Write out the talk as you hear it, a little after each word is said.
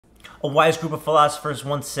A wise group of philosophers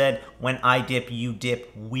once said, when I dip, you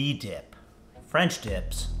dip, we dip. French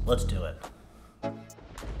dips. Let's do it.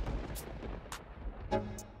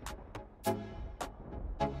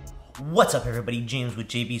 What's up everybody, James with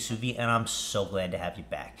JB Sous Vide, and I'm so glad to have you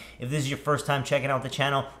back. If this is your first time checking out the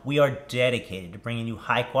channel, we are dedicated to bringing you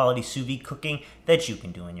high quality sous vide cooking that you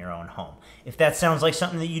can do in your own home. If that sounds like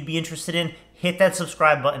something that you'd be interested in, hit that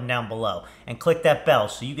subscribe button down below and click that bell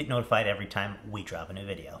so you get notified every time we drop a new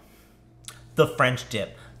video. The French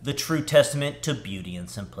dip, the true testament to beauty and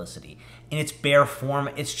simplicity. In its bare form,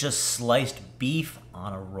 it's just sliced beef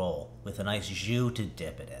on a roll with a nice jus to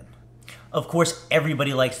dip it in. Of course,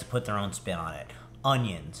 everybody likes to put their own spin on it.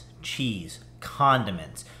 Onions, cheese,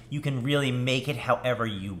 condiments. You can really make it however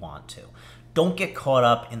you want to. Don't get caught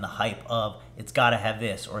up in the hype of, it's gotta have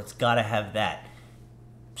this or it's gotta have that.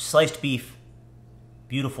 Sliced beef,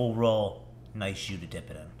 beautiful roll, nice jus to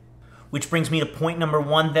dip it in. Which brings me to point number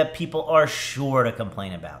one that people are sure to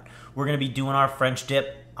complain about. We're gonna be doing our French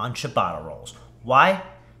dip on ciabatta rolls. Why?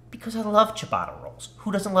 Because I love ciabatta rolls.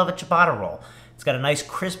 Who doesn't love a ciabatta roll? It's got a nice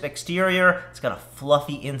crisp exterior. It's got a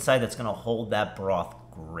fluffy inside that's gonna hold that broth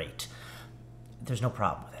great. There's no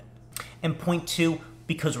problem with it. And point two,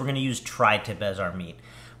 because we're gonna use tri-tip as our meat.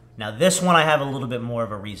 Now this one I have a little bit more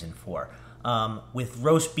of a reason for. With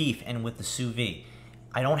roast beef and with the sous vide,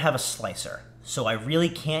 I don't have a slicer, so I really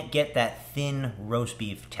can't get that thin roast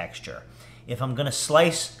beef texture. If I'm gonna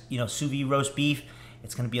slice, sous vide roast beef,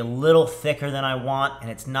 it's gonna be a little thicker than I want, and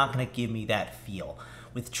it's not gonna give me that feel.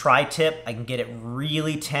 With tri-tip, I can get it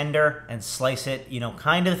really tender and slice it,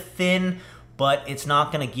 kind of thin, but it's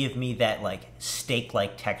not gonna give me that like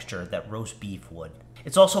steak-like texture that roast beef would.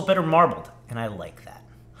 It's also better marbled, and I like that.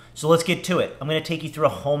 So let's get to it. I'm gonna take you through a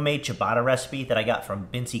homemade ciabatta recipe that I got from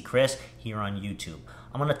Bincy Chris here on YouTube.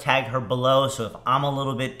 I'm gonna tag her below, so if I'm a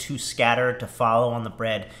little bit too scattered to follow on the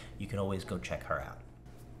bread, you can always go check her out.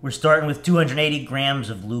 We're starting with 280 grams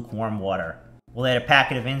of lukewarm water. We'll add a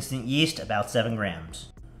packet of instant yeast, about 7 grams.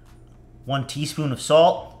 1 teaspoon of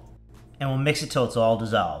salt, and we'll mix it till it's all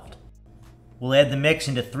dissolved. We'll add the mix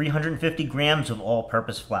into 350 grams of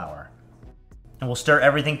all-purpose flour. And we'll stir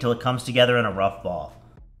everything till it comes together in a rough ball.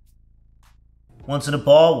 Once in a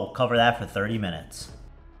ball, we'll cover that for 30 minutes.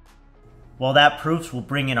 While that proofs, we'll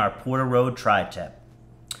bring in our Porter Road tri-tip.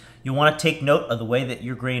 You'll want to take note of the way that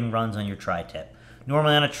your grain runs on your tri-tip.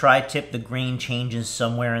 Normally on a tri-tip, the grain changes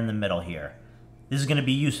somewhere in the middle here. This is going to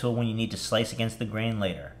be useful when you need to slice against the grain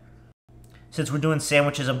later. Since we're doing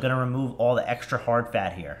sandwiches, I'm going to remove all the extra hard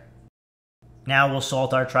fat here. Now we'll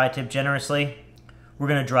salt our tri-tip generously. We're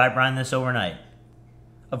going to dry brine this overnight.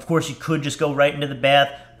 Of course, you could just go right into the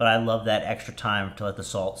bath, but I love that extra time to let the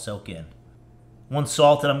salt soak in. Once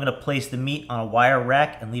salted, I'm going to place the meat on a wire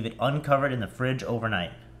rack and leave it uncovered in the fridge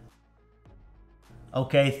overnight.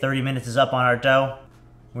 Okay, 30 minutes is up on our dough.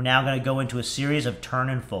 We're now going to go into a series of turn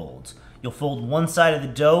and folds. You'll fold one side of the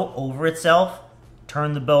dough over itself,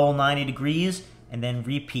 turn the bowl 90 degrees, and then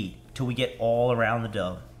repeat till we get all around the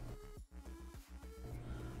dough.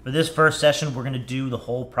 For this first session, we're going to do the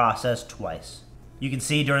whole process twice. You can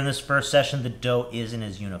see during this first session, the dough isn't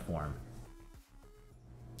as uniform.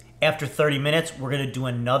 After 30 minutes, we're going to do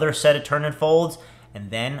another set of turn and folds,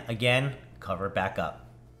 and then, again, cover it back up.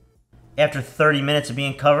 After 30 minutes of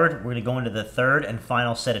being covered, we're going to go into the third and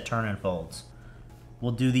final set of turn and folds.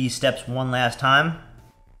 We'll do these steps one last time.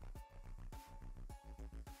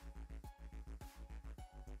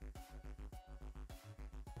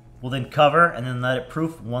 We'll then cover and then let it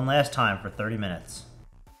proof one last time for 30 minutes.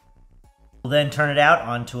 We'll then turn it out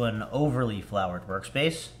onto an overly floured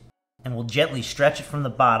workspace, and we'll gently stretch it from the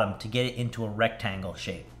bottom to get it into a rectangle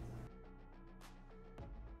shape.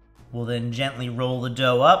 We'll then gently roll the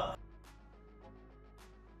dough up,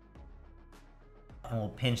 and we'll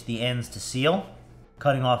pinch the ends to seal,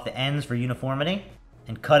 cutting off the ends for uniformity,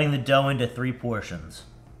 and cutting the dough into 3 portions.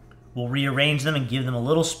 We'll rearrange them and give them a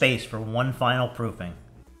little space for one final proofing.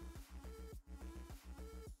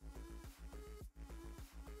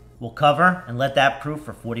 We'll cover and let that proof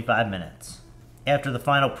for 45 minutes. After the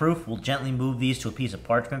final proof, we'll gently move these to a piece of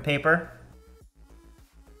parchment paper.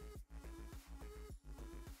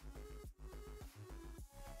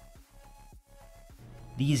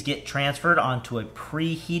 These get transferred onto a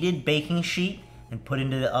preheated baking sheet and put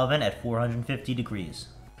into the oven at 450 degrees.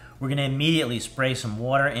 We're going to immediately spray some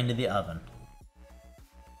water into the oven.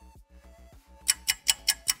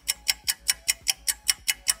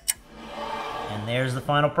 And there's the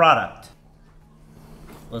final product.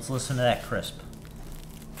 Let's listen to that crisp.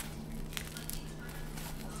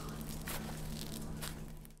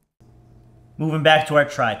 Moving back to our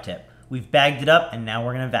tri-tip. We've bagged it up and now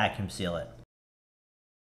we're going to vacuum seal it.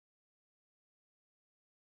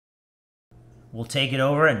 We'll take it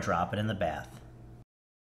over and drop it in the bath.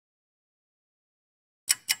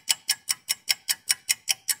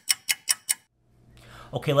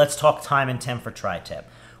 Okay, let's talk time and temp for tri-tip.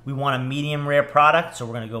 We want a medium rare product, so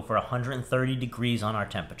we're gonna go for 130 degrees on our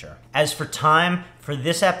temperature. As for time, for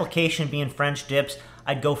this application being French dips,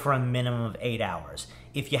 I'd go for a minimum of 8 hours.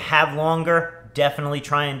 If you have longer, definitely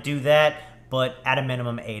try and do that, but at a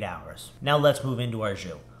minimum 8 hours. Now let's move into our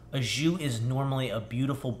jus. A jus is normally a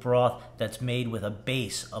beautiful broth that's made with a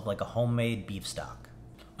base of like a homemade beef stock.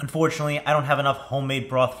 Unfortunately, I don't have enough homemade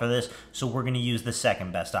broth for this, so we're gonna use the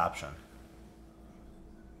second best option.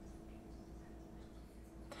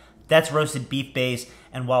 That's roasted beef base,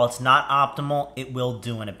 and while it's not optimal, it will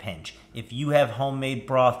do in a pinch. If you have homemade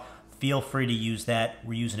broth, feel free to use that.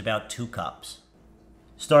 We're using about 2 cups.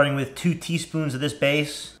 Starting with 2 teaspoons of this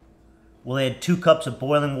base, we'll add 2 cups of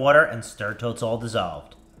boiling water and stir till it's all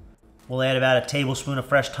dissolved. We'll add about a tablespoon of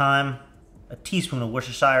fresh thyme, a teaspoon of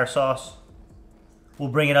Worcestershire sauce. We'll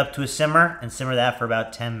bring it up to a simmer and simmer that for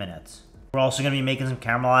about 10 minutes. We're also going to be making some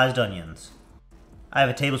caramelized onions. I have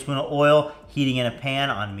a tablespoon of oil heating in a pan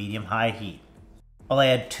on medium-high heat. I'll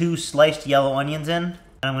add 2 sliced yellow onions in, and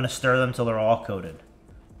I'm going to stir them till they're all coated.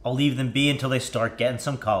 I'll leave them be until they start getting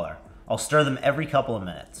some color. I'll stir them every couple of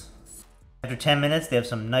minutes. After 10 minutes, they have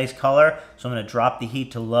some nice color, so I'm going to drop the heat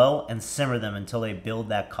to low and simmer them until they build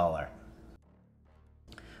that color.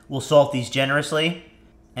 We'll salt these generously,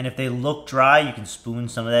 and if they look dry, you can spoon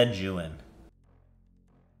some of that jus in.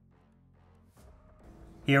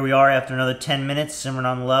 Here we are after another 10 minutes simmering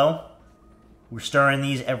on low. We're stirring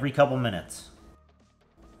these every couple minutes.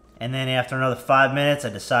 And then after another 5 minutes, I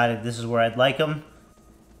decided this is where I'd like them.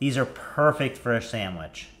 These are perfect for a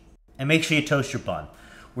sandwich. And make sure you toast your bun.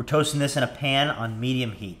 We're toasting this in a pan on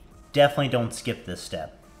medium heat. Definitely don't skip this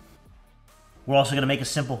step. We're also going to make a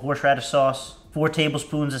simple horseradish sauce. 4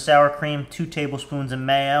 tablespoons of sour cream, 2 tablespoons of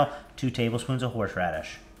mayo, 2 tablespoons of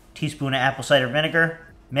horseradish. Teaspoon of apple cider vinegar.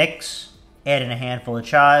 Mix. Add in a handful of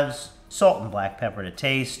chives, salt and black pepper to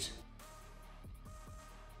taste.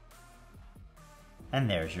 And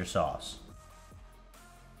there's your sauce.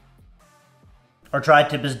 Our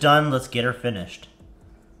tri-tip is done, let's get her finished.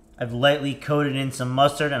 I've lightly coated in some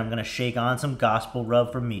mustard and I'm gonna shake on some gospel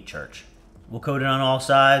rub from Meat Church. We'll coat it on all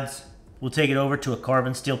sides. We'll take it over to a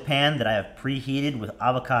carbon steel pan that I have preheated with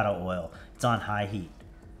avocado oil. It's on high heat.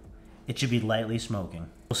 It should be lightly smoking.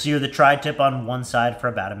 We'll sear the tri-tip on one side for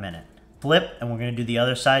about a minute. Flip, and we're going to do the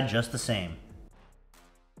other side just the same.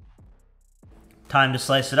 Time to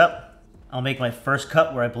slice it up. I'll make my first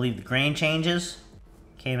cut where I believe the grain changes.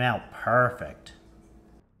 Came out perfect.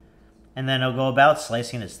 And then I'll go about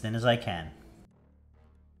slicing it as thin as I can.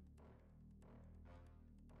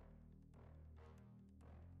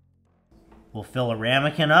 We'll fill a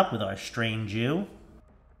ramekin up with our strained jus.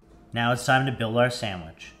 Now it's time to build our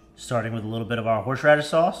sandwich. Starting with a little bit of our horseradish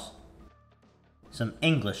sauce. Some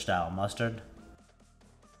English-style mustard,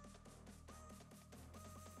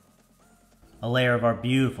 a layer of our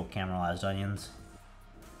beautiful caramelized onions,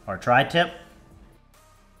 our tri-tip.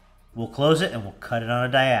 We'll close it and we'll cut it on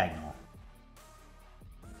a diagonal.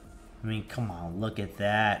 I mean, come on, look at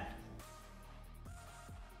that.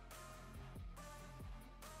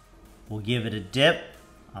 We'll give it a dip.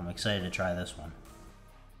 I'm excited to try this one.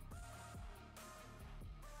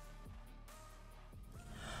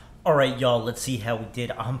 All right, y'all, let's see how we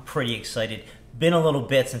did. I'm pretty excited. Been a little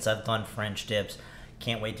bit since I've done French dips.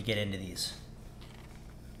 Can't wait to get into these.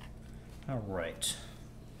 All right.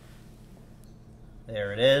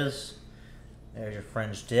 There it is. There's your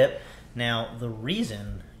French dip. Now, the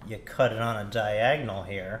reason you cut it on a diagonal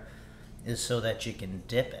here is so that you can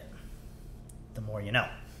dip it. The more you know.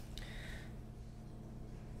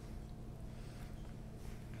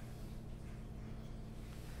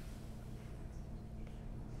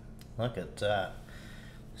 Look at that.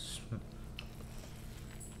 It's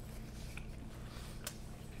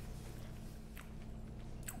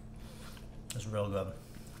real good.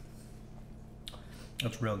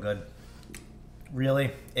 It's real good.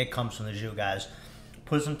 Really, it comes from the jus, guys.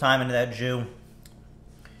 Put some time into that jus.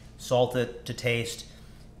 Salt it to taste.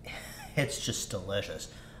 It's just delicious.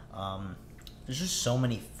 There's just so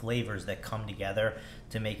many flavors that come together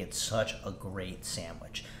to make it such a great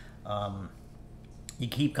sandwich. You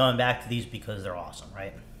keep coming back to these because they're awesome,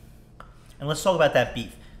 right? And let's talk about that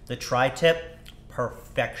beef. The tri-tip,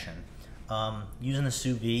 perfection. Using the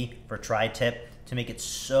sous vide for tri-tip to make it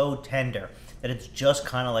so tender that it's just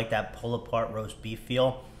kind of like that pull-apart roast beef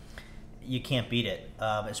feel. You can't beat it,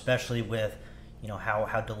 especially with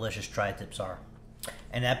how delicious tri-tips are.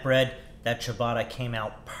 And that bread, that ciabatta came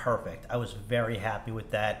out perfect. I was very happy with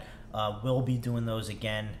that. We'll be doing those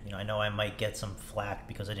again. You know, I know I might get some flack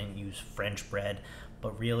because I didn't use French bread,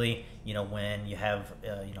 but really, you know, when you have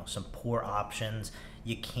you know, some poor options,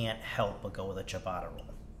 you can't help but go with a ciabatta roll.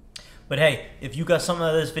 But hey, if you got something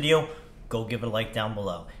out of this video, go give it a like down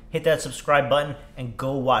below. Hit that subscribe button and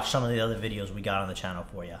go watch some of the other videos we got on the channel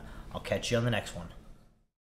for you. I'll catch you on the next one.